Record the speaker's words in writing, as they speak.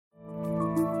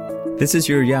This is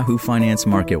your Yahoo Finance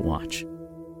Market Watch.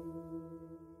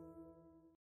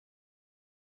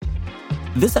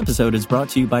 This episode is brought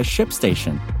to you by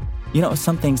ShipStation. You know,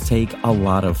 some things take a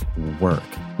lot of work,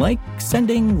 like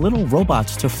sending little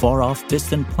robots to far-off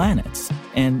distant planets.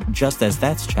 And just as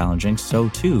that's challenging, so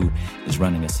too is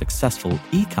running a successful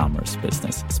e-commerce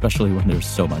business, especially when there's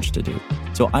so much to do.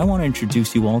 So I want to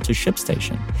introduce you all to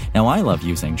ShipStation. Now, I love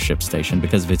using ShipStation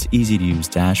because of its easy-to-use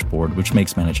dashboard, which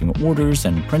makes managing orders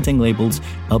and printing labels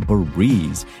a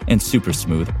breeze and super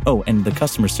smooth. Oh, and the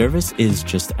customer service is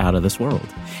just out of this world.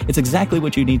 It's exactly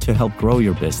what you need to help grow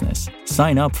your business.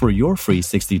 Sign up for your free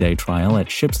 60-day trial at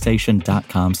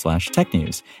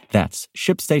shipstation.com/technews. That's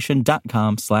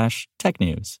shipstation.com/technews.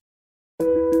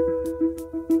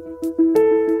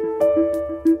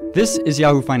 This is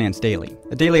Yahoo Finance Daily,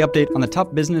 a daily update on the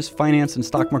top business, finance, and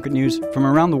stock market news from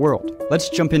around the world. Let's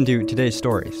jump into today's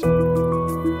stories.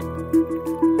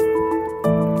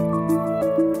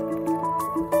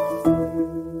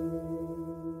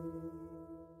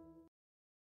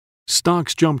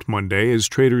 Stocks jumped Monday as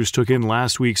traders took in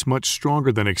last week's much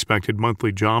stronger than expected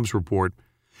monthly jobs report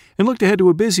and looked ahead to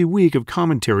a busy week of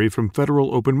commentary from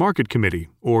Federal Open Market Committee,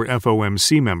 or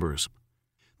FOMC, members.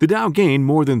 The Dow gained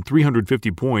more than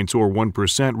 350 points, or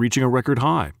 1%, reaching a record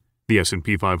high. The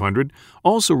S&P 500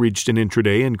 also reached an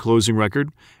intraday and closing record,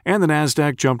 and the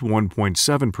Nasdaq jumped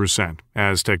 1.7%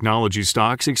 as technology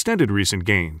stocks extended recent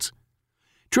gains.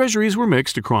 Treasuries were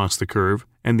mixed across the curve,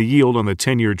 and the yield on the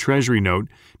 10-year Treasury note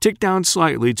ticked down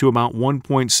slightly to about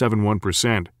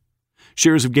 1.71%.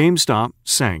 Shares of GameStop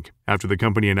sank after the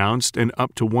company announced an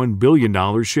up to $1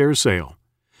 billion share sale.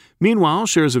 Meanwhile,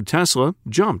 shares of Tesla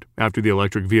jumped after the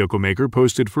electric vehicle maker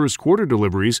posted first-quarter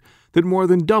deliveries that more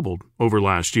than doubled over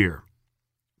last year.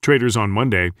 Traders on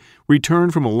Monday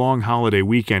returned from a long holiday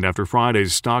weekend after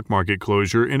Friday's stock market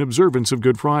closure in observance of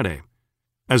Good Friday.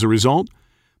 As a result,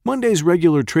 Monday's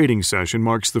regular trading session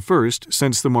marks the first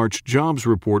since the March jobs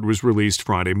report was released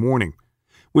Friday morning,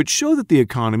 which showed that the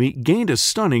economy gained a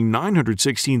stunning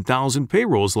 916,000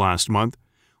 payrolls last month,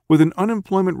 with an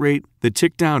unemployment rate that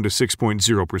ticked down to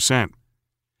 6.0%.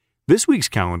 This week's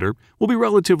calendar will be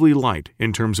relatively light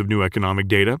in terms of new economic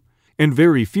data, and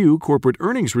very few corporate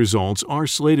earnings results are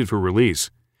slated for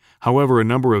release. However, a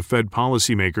number of Fed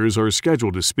policymakers are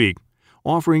scheduled to speak,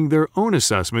 offering their own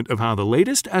assessment of how the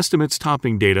latest estimates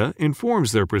topping data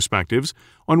informs their perspectives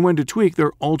on when to tweak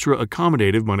their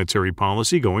ultra-accommodative monetary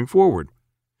policy going forward.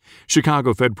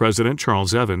 Chicago Fed President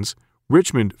Charles Evans,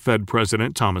 Richmond Fed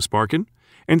President Thomas Barkin,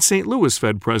 and St. Louis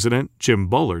Fed President Jim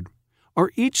Bullard are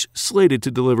each slated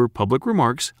to deliver public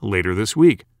remarks later this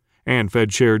week, and Fed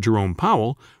Chair Jerome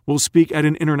Powell will speak at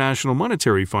an International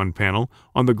Monetary Fund panel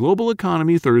on the global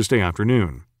economy Thursday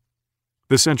afternoon.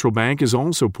 The central bank is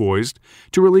also poised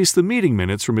to release the meeting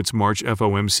minutes from its March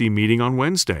FOMC meeting on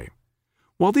Wednesday.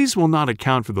 While these will not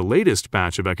account for the latest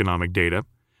batch of economic data,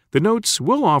 the notes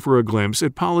will offer a glimpse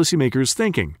at policymakers'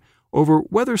 thinking over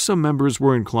whether some members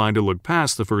were inclined to look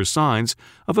past the first signs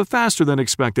of a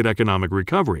faster-than-expected economic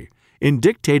recovery in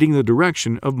dictating the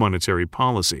direction of monetary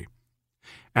policy.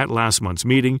 At last month's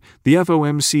meeting, the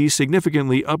FOMC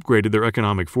significantly upgraded their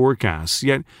economic forecasts,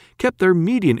 yet kept their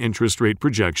median interest rate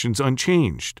projections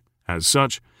unchanged. As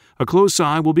such, a close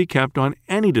eye will be kept on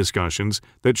any discussions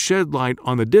that shed light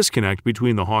on the disconnect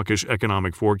between the hawkish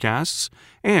economic forecasts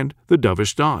and the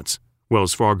dovish dots,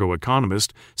 Wells Fargo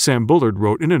economist Sam Bullard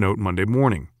wrote in a note Monday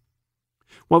morning.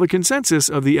 While the consensus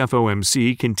of the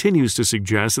FOMC continues to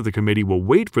suggest that the committee will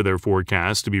wait for their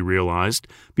forecasts to be realized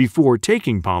before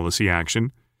taking policy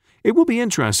action, it will be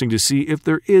interesting to see if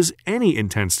there is any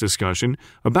intense discussion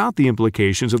about the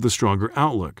implications of the stronger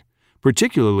outlook,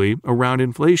 particularly around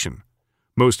inflation.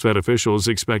 Most Fed officials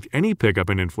expect any pickup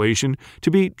in inflation to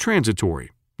be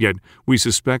transitory, yet we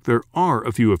suspect there are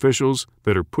a few officials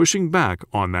that are pushing back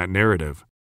on that narrative.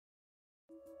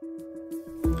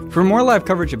 For more live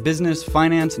coverage of business,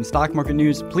 finance, and stock market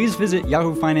news, please visit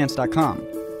yahoofinance.com.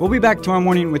 We'll be back tomorrow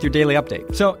morning with your daily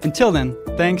update. So until then,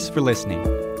 thanks for listening.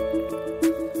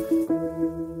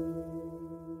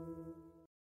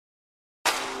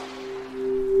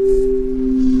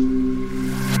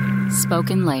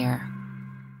 Spoken Layer.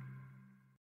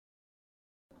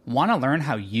 Want to learn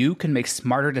how you can make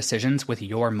smarter decisions with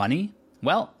your money?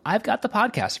 Well, I've got the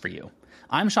podcast for you.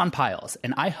 I'm Sean Piles,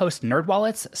 and I host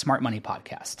NerdWallet's Smart Money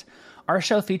Podcast. Our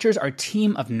show features our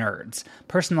team of nerds,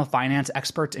 personal finance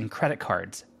experts in credit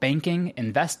cards, banking,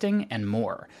 investing, and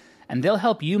more. And they'll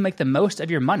help you make the most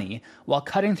of your money while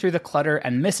cutting through the clutter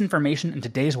and misinformation in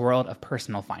today's world of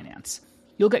personal finance.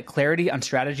 You'll get clarity on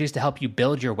strategies to help you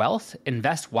build your wealth,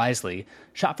 invest wisely,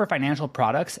 shop for financial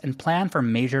products, and plan for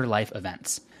major life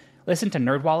events. Listen to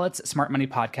NerdWallet's Smart Money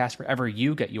Podcast wherever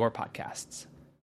you get your podcasts.